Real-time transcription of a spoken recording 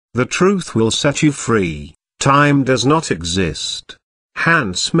The truth will set you free. Time does not exist.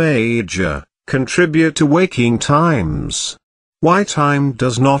 Hans Major, contribute to Waking Times. Why time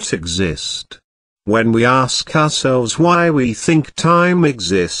does not exist. When we ask ourselves why we think time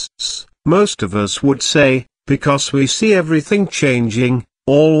exists, most of us would say, because we see everything changing,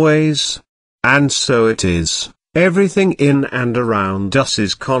 always. And so it is. Everything in and around us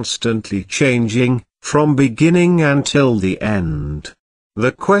is constantly changing, from beginning until the end.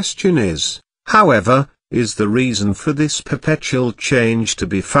 The question is, however, is the reason for this perpetual change to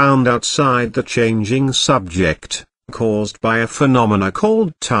be found outside the changing subject, caused by a phenomena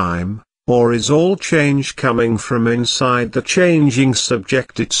called time, or is all change coming from inside the changing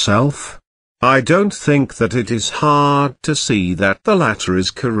subject itself? I don't think that it is hard to see that the latter is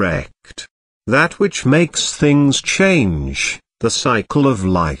correct. That which makes things change, the cycle of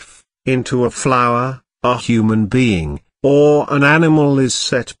life, into a flower, a human being, or an animal is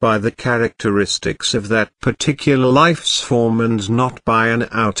set by the characteristics of that particular life's form and not by an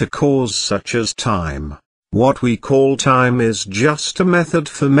outer cause such as time. What we call time is just a method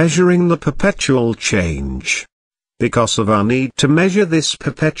for measuring the perpetual change. Because of our need to measure this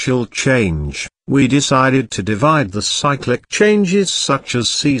perpetual change, we decided to divide the cyclic changes such as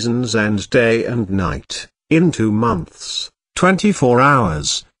seasons and day and night, into months, 24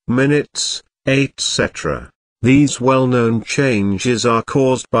 hours, minutes, etc. These well-known changes are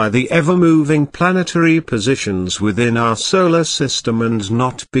caused by the ever-moving planetary positions within our solar system and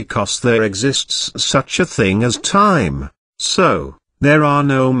not because there exists such a thing as time. So, there are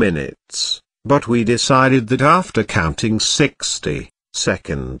no minutes. But we decided that after counting 60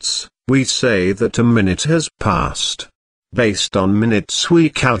 seconds, we say that a minute has passed. Based on minutes we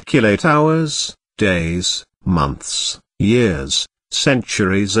calculate hours, days, months, years,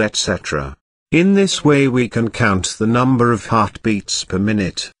 centuries etc. In this way we can count the number of heartbeats per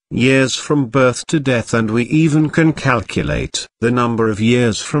minute, years from birth to death, and we even can calculate the number of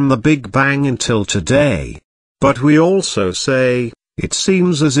years from the Big Bang until today. But we also say, it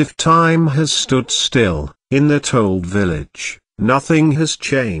seems as if time has stood still. In that old village, nothing has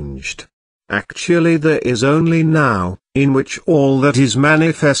changed. Actually there is only now, in which all that is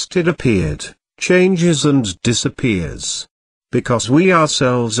manifested appeared, changes and disappears. Because we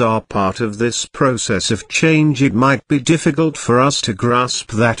ourselves are part of this process of change, it might be difficult for us to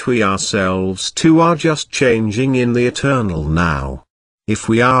grasp that we ourselves too are just changing in the eternal now. If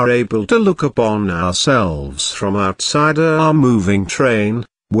we are able to look upon ourselves from outside our moving train,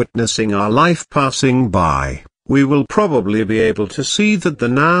 witnessing our life passing by, we will probably be able to see that the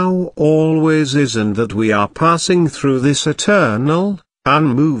now always is and that we are passing through this eternal,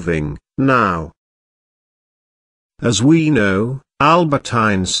 unmoving, now. As we know, Albert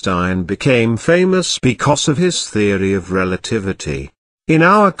Einstein became famous because of his theory of relativity. In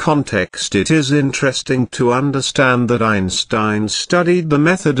our context it is interesting to understand that Einstein studied the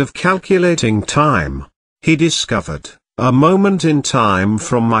method of calculating time. He discovered, a moment in time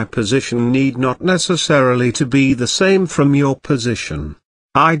from my position need not necessarily to be the same from your position.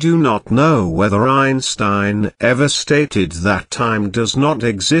 I do not know whether Einstein ever stated that time does not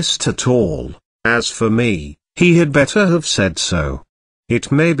exist at all. As for me, he had better have said so. It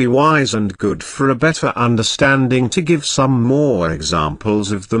may be wise and good for a better understanding to give some more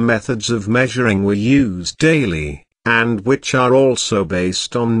examples of the methods of measuring we use daily, and which are also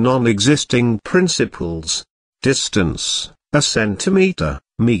based on non-existing principles. Distance, a centimeter,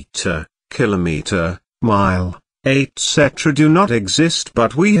 meter, kilometer, mile, etc. do not exist,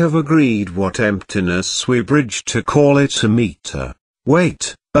 but we have agreed what emptiness we bridge to call it a meter.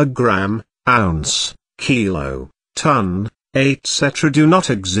 Weight, a gram, ounce, kilo, ton, etc. do not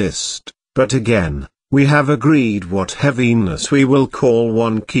exist, but again, we have agreed what heaviness we will call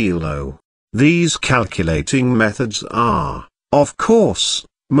 1 kilo. These calculating methods are, of course,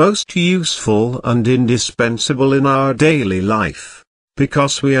 most useful and indispensable in our daily life.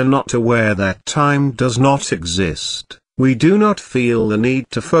 Because we are not aware that time does not exist, we do not feel the need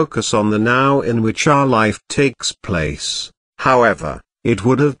to focus on the now in which our life takes place. However, it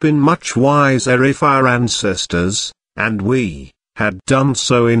would have been much wiser if our ancestors, and we, had done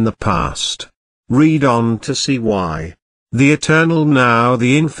so in the past. Read on to see why. The eternal now,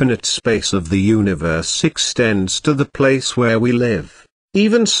 the infinite space of the universe extends to the place where we live.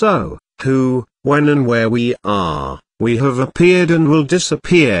 Even so, who, when and where we are, we have appeared and will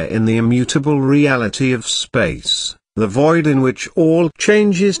disappear in the immutable reality of space, the void in which all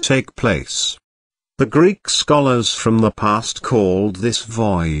changes take place. The Greek scholars from the past called this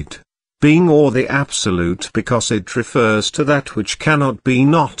void being or the absolute because it refers to that which cannot be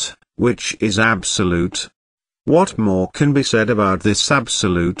not, which is absolute. What more can be said about this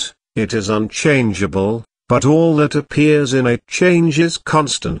absolute? It is unchangeable, but all that appears in it changes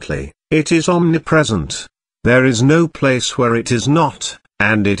constantly. It is omnipresent. There is no place where it is not,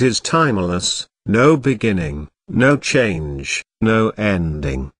 and it is timeless, no beginning, no change, no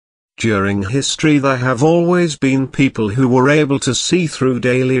ending. During history there have always been people who were able to see through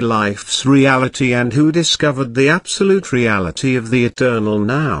daily life's reality and who discovered the absolute reality of the eternal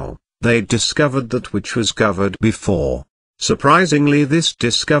now. They discovered that which was covered before. Surprisingly, this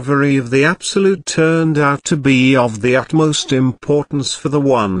discovery of the absolute turned out to be of the utmost importance for the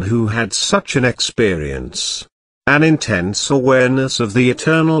one who had such an experience. An intense awareness of the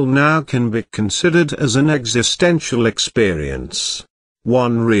eternal now can be considered as an existential experience.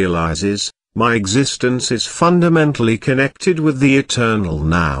 One realizes, my existence is fundamentally connected with the eternal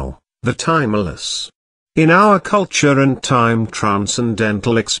now, the timeless. In our culture and time,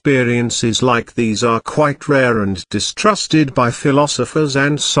 transcendental experiences like these are quite rare and distrusted by philosophers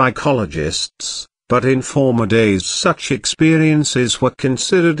and psychologists, but in former days such experiences were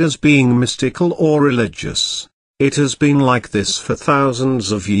considered as being mystical or religious. It has been like this for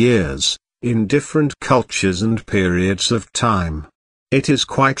thousands of years, in different cultures and periods of time. It is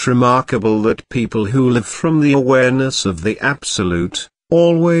quite remarkable that people who live from the awareness of the absolute,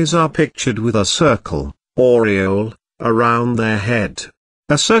 always are pictured with a circle, aureole, around their head.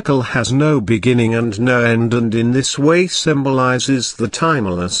 A circle has no beginning and no end, and in this way symbolizes the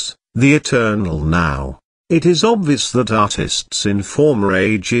timeless, the eternal now. It is obvious that artists in former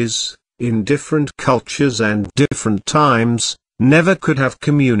ages, in different cultures and different times, never could have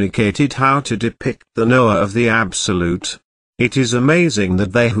communicated how to depict the knower of the absolute. It is amazing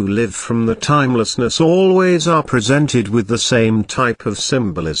that they who live from the timelessness always are presented with the same type of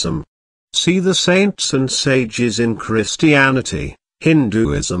symbolism. See the saints and sages in Christianity,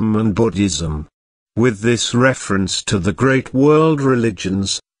 Hinduism and Buddhism. With this reference to the great world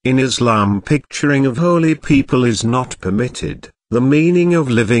religions, in Islam picturing of holy people is not permitted. The meaning of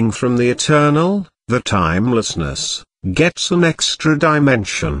living from the eternal, the timelessness, gets an extra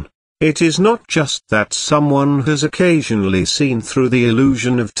dimension. It is not just that someone has occasionally seen through the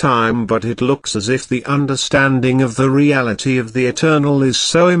illusion of time, but it looks as if the understanding of the reality of the eternal is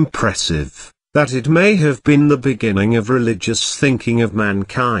so impressive, that it may have been the beginning of religious thinking of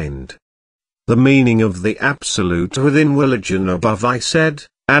mankind. The meaning of the absolute within religion above I said,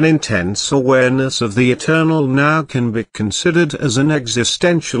 an intense awareness of the eternal now can be considered as an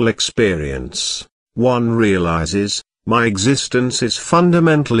existential experience. One realizes, my existence is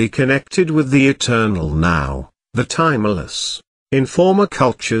fundamentally connected with the eternal now, the timeless. In former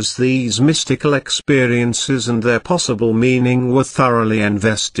cultures these mystical experiences and their possible meaning were thoroughly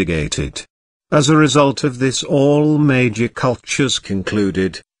investigated. As a result of this, all major cultures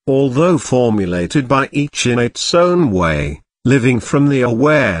concluded, although formulated by each in its own way, living from the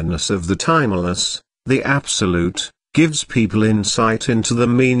awareness of the timeless, the absolute, gives people insight into the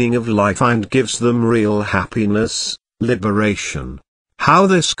meaning of life and gives them real happiness, liberation. How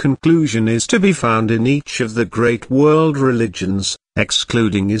this conclusion is to be found in each of the great world religions,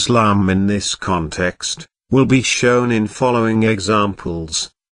 excluding Islam in this context, will be shown in following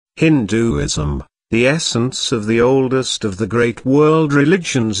examples. Hinduism, the essence of the oldest of the great world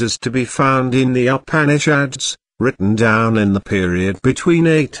religions, is to be found in the Upanishads, written down in the period between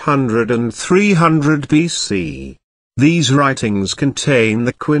 800 and 300 BC. These writings contain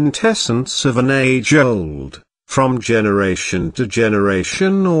the quintessence of an age-old, from generation to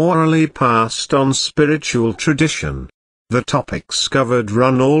generation orally passed on spiritual tradition. The topics covered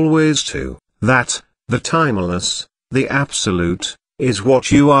run always to, that, the timeless, the absolute, is what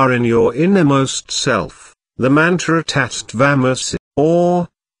you are in your innermost self, the mantra Tattvamasi, or,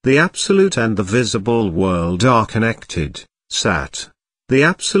 the absolute and the visible world are connected, Sat. The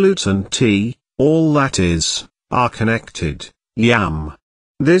absolute and T, all that is, are connected, Yam.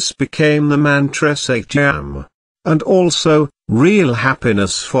 This became the mantra Satyam. And also, real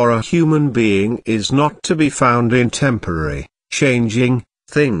happiness for a human being is not to be found in temporary, changing,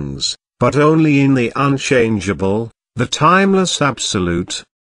 things, but only in the unchangeable, the timeless absolute.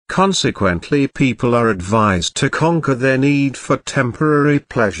 Consequently, people are advised to conquer their need for temporary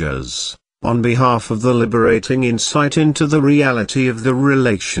pleasures, on behalf of the liberating insight into the reality of the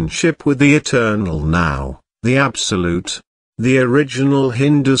relationship with the eternal now, the absolute. The original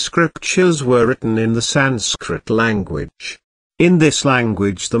Hindu scriptures were written in the Sanskrit language. In this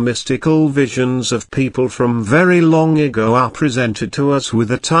language the mystical visions of people from very long ago are presented to us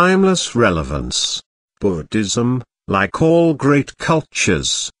with a timeless relevance. Buddhism, like all great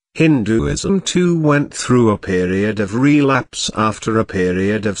cultures, Hinduism too went through a period of relapse after a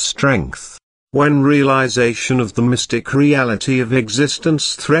period of strength. When realization of the mystic reality of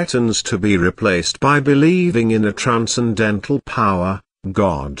existence threatens to be replaced by believing in a transcendental power,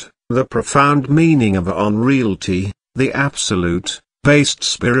 God, the profound meaning of unreality, the absolute, based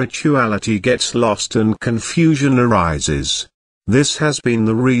spirituality gets lost and confusion arises. This has been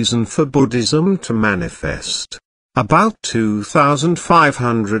the reason for Buddhism to manifest. About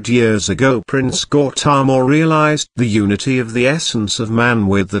 2,500 years ago Prince Gautama realized the unity of the essence of man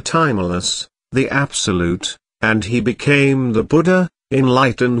with the timeless, the absolute, and he became the Buddha,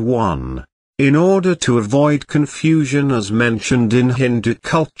 enlightened one. In order to avoid confusion as mentioned in Hindu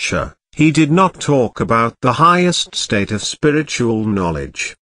culture, he did not talk about the highest state of spiritual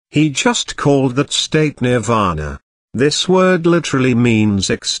knowledge. He just called that state nirvana. This word literally means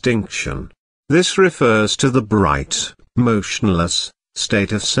extinction. This refers to the bright, motionless,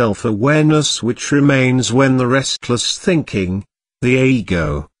 state of self-awareness which remains when the restless thinking, the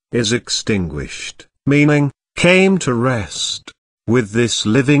ego, is extinguished, meaning, came to rest. With this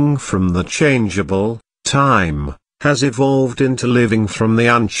living from the changeable, time, has evolved into living from the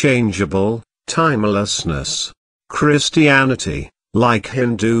unchangeable, timelessness. Christianity, like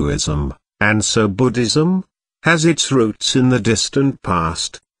Hinduism, and so Buddhism, has its roots in the distant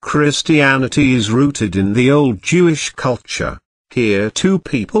past. Christianity is rooted in the old Jewish culture. Here too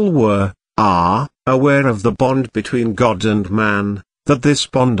people are aware of the bond between God and man. That this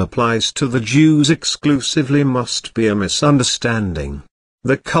bond applies to the Jews exclusively must be a misunderstanding.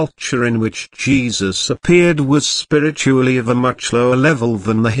 The culture in which Jesus appeared was spiritually of a much lower level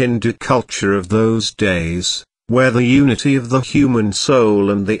than the Hindu culture of those days, where the unity of the human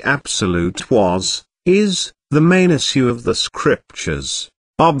soul and the absolute is, the main issue of the scriptures.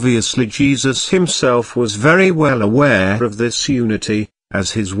 Obviously Jesus himself was very well aware of this unity,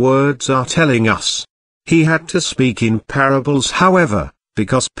 as his words are telling us. He had to speak in parables however,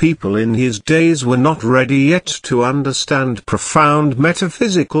 because people in his days were not ready yet to understand profound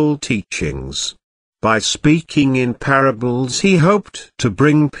metaphysical teachings. By speaking in parables he hoped to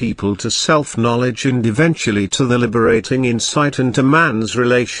bring people to self-knowledge and eventually to the liberating insight into man's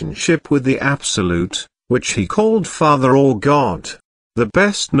relationship with the Absolute, which he called Father or God. The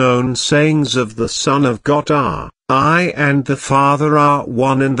best-known sayings of the Son of God are, I and the Father are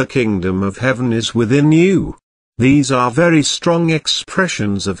one and the kingdom of heaven is within you. These are very strong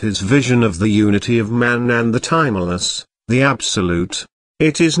expressions of his vision of the unity of man and the timeless, the absolute.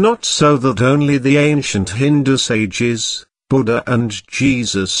 It is not so that only the ancient Hindu sages, Buddha and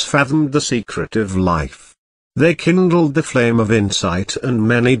Jesus fathomed the secret of life. They kindled the flame of insight and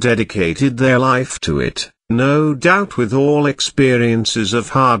many dedicated their life to it. No doubt with all experiences of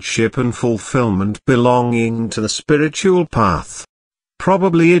hardship and fulfillment belonging to the spiritual path.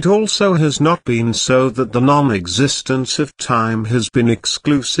 Probably it also has not been so that the non-existence of time has been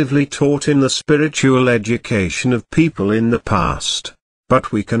exclusively taught in the spiritual education of people in the past,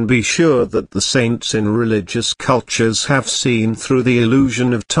 but we can be sure that the saints in religious cultures have seen through the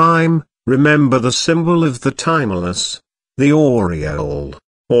illusion of time. Remember the symbol of the timeless, the aureole.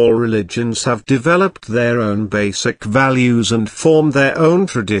 All religions have developed their own basic values and formed their own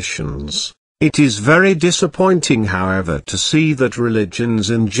traditions. It is very disappointing however to see that religions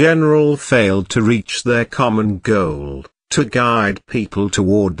in general failed to reach their common goal, to guide people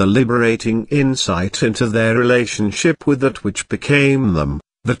toward the liberating insight into their relationship with that which became them,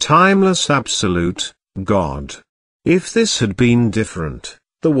 the timeless Absolute, God. If this had been different,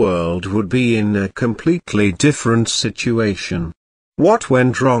 the world would be in a completely different situation. What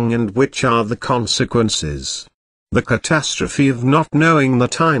went wrong and which are the consequences? The catastrophe of not knowing the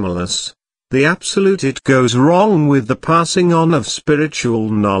timeless, the absolute. It goes wrong with the passing on of spiritual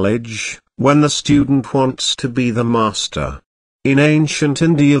knowledge, when the student wants to be the master. In ancient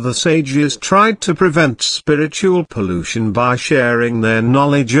India the sages tried to prevent spiritual pollution by sharing their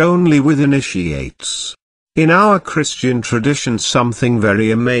knowledge only with initiates. In our Christian tradition something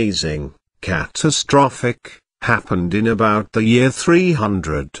very amazing, catastrophic, happened in about the year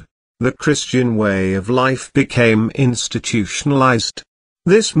 300. The Christian way of life became institutionalized.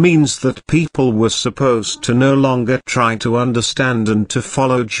 This means that people were supposed to no longer try to understand and to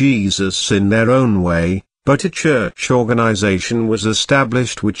follow Jesus in their own way, but a church organization was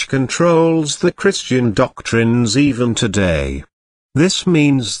established which controls the Christian doctrines even today. This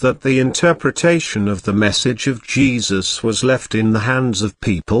means that the interpretation of the message of Jesus was left in the hands of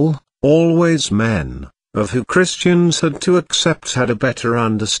people, always men, of who Christians had to accept had a better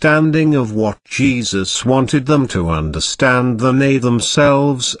understanding of what Jesus wanted them to understand than they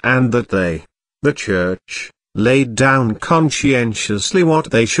themselves, and that they, the church, laid down conscientiously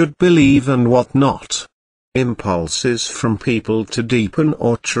what they should believe and what not. Impulses from people to deepen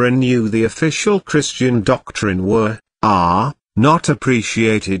or to renew the official Christian doctrine are not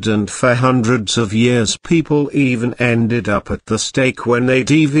appreciated, and for hundreds of years people even ended up at the stake when they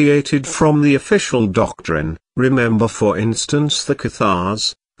deviated from the official doctrine. Remember, for instance, the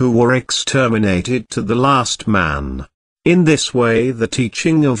Cathars, who were exterminated to the last man. In this way the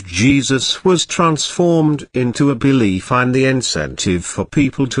teaching of Jesus was transformed into a belief, and the incentive for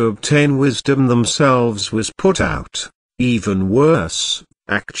people to obtain wisdom themselves was put out. Even worse,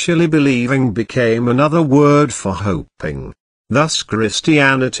 actually believing became another word for hoping. Thus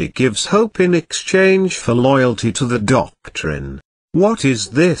Christianity gives hope in exchange for loyalty to the doctrine. What is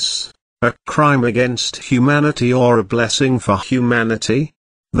this? A crime against humanity or a blessing for humanity?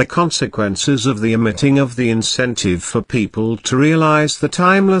 The consequences of the omitting of the incentive for people to realize the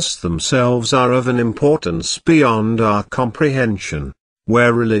timeless themselves are of an importance beyond our comprehension.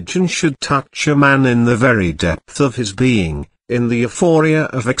 Where religion should touch a man in the very depth of his being, in the euphoria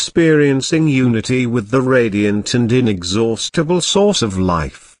of experiencing unity with the radiant and inexhaustible source of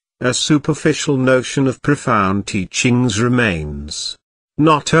life, a superficial notion of profound teachings remains.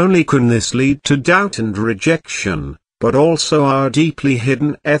 Not only can this lead to doubt and rejection, but also our deeply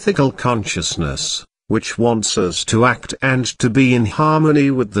hidden ethical consciousness, which wants us to act and to be in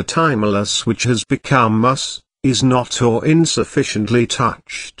harmony with the timeless which has become us, is not or insufficiently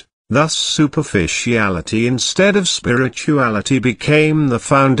touched. Thus superficiality instead of spirituality became the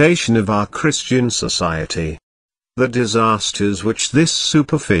foundation of our Christian society. The disasters which this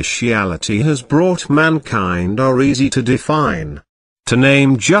superficiality has brought mankind are easy to define. To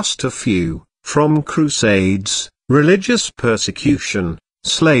name just a few, from crusades, religious persecution,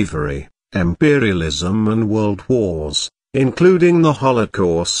 slavery, imperialism and world wars, including the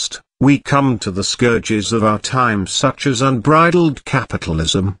Holocaust, we come to the scourges of our time such as unbridled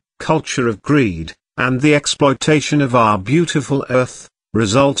capitalism, culture of greed, and the exploitation of our beautiful earth,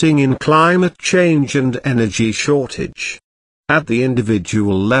 resulting in climate change and energy shortage. At the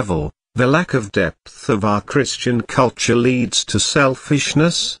individual level, the lack of depth of our Christian culture leads to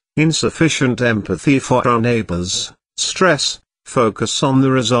selfishness, insufficient empathy for our neighbors, stress, focus on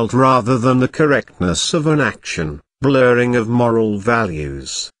the result rather than the correctness of an action, blurring of moral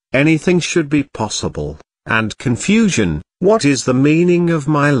values, anything should be possible, and confusion, what is the meaning of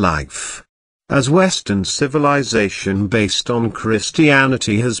my life? As Western civilization based on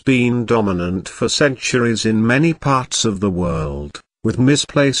Christianity has been dominant for centuries in many parts of the world, with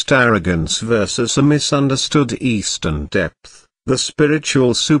misplaced arrogance versus a misunderstood Eastern depth, the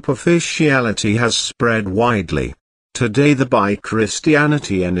spiritual superficiality has spread widely. Today the by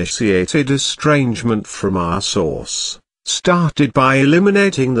Christianity initiated estrangement from our source, started by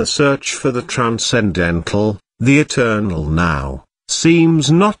eliminating the search for the transcendental, the eternal now,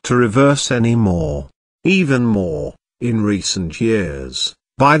 seems not to reverse anymore. Even more, in recent years,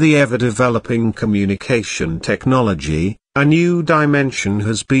 by the ever-developing communication technology, a new dimension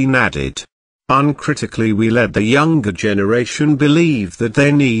has been added. Uncritically we let the younger generation believe that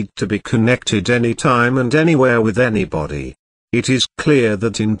they need to be connected anytime and anywhere with anybody. It is clear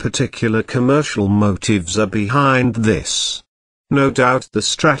that in particular commercial motives are behind this. No doubt the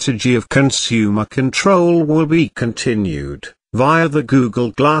strategy of consumer control will be continued, via the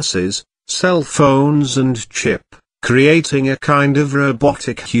Google glasses, cell phones and chip, creating a kind of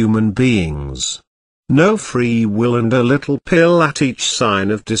robotic human beings. No free will and a little pill at each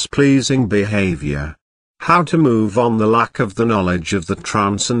sign of displeasing behavior. How to move on the lack of the knowledge of the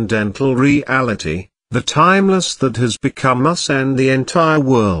transcendental reality, the timeless that has become us and the entire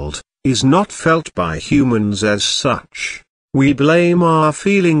world, is not felt by humans as such. We blame our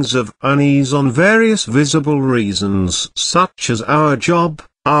feelings of unease on various visible reasons such as our job,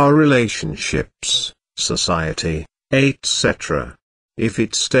 our relationships, society, etc. If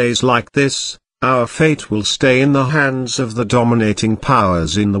it stays like this, our fate will stay in the hands of the dominating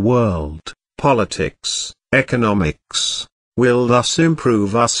powers in the world. Politics, economics, will thus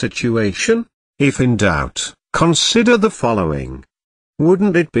improve our situation? If in doubt, consider the following.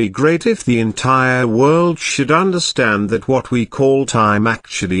 Wouldn't it be great if the entire world should understand that what we call time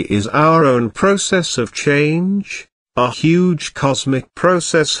actually is our own process of change, a huge cosmic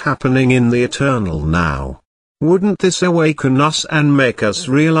process happening in the eternal now? Wouldn't this awaken us and make us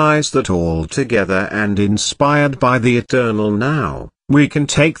realize that all together and inspired by the eternal now, we can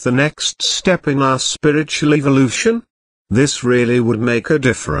take the next step in our spiritual evolution? This really would make a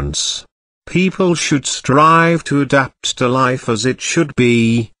difference. People should strive to adapt to life as it should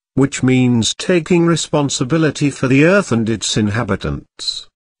be, which means taking responsibility for the earth and its inhabitants.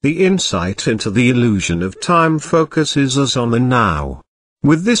 The insight into the illusion of time focuses us on the now.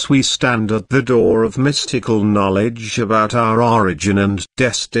 With this we stand at the door of mystical knowledge about our origin and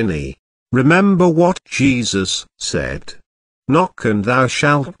destiny. Remember what Jesus said. Knock and thou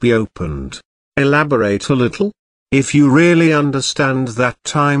shalt be opened. Elaborate a little. If you really understand that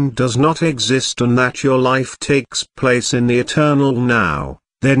time does not exist and that your life takes place in the eternal now,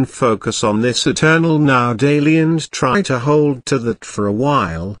 then focus on this eternal now daily and try to hold to that for a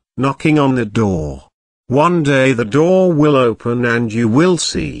while, knocking on the door. One day the door will open and you will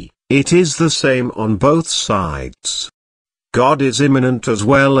see, it is the same on both sides. God is immanent as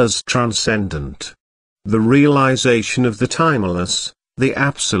well as transcendent. The realization of the timeless, the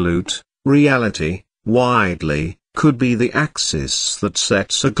absolute, reality, widely, could be the axis that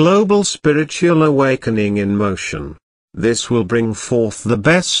sets a global spiritual awakening in motion. This will bring forth the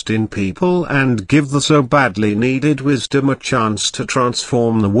best in people and give the so badly needed wisdom a chance to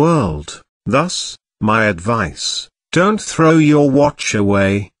transform the world. Thus, my advice, don't throw your watch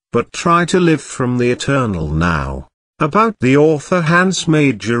away, but try to live from the eternal now. About the author. Hans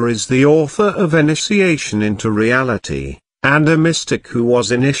Major is the author of Initiation into Reality, and a mystic who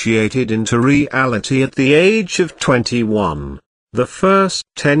was initiated into reality at the age of 21. The first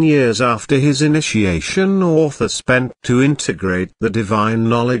 10 years after his initiation, author spent to integrate the divine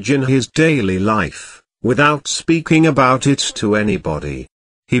knowledge in his daily life, without speaking about it to anybody.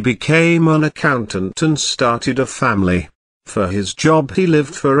 He became an accountant and started a family. For his job he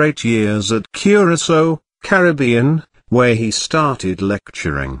lived for 8 years at Curaçao, Caribbean, where he started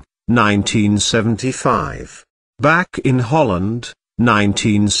lecturing, 1975. Back in Holland,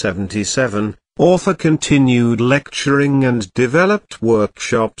 1977, author continued lecturing and developed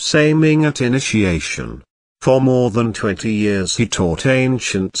workshops aiming at initiation. For more than 20 years he taught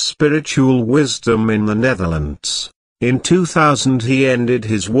ancient spiritual wisdom in the Netherlands. In 2000 he ended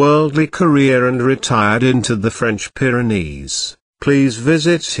his worldly career and retired into the French Pyrenees. Please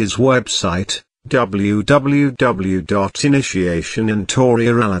visit his website,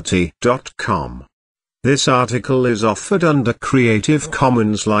 www.initiationintoreality.com. This article is offered under Creative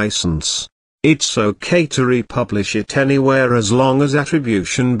Commons license. It's okay to republish it anywhere as long as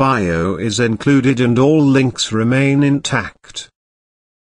attribution bio is included and all links remain intact.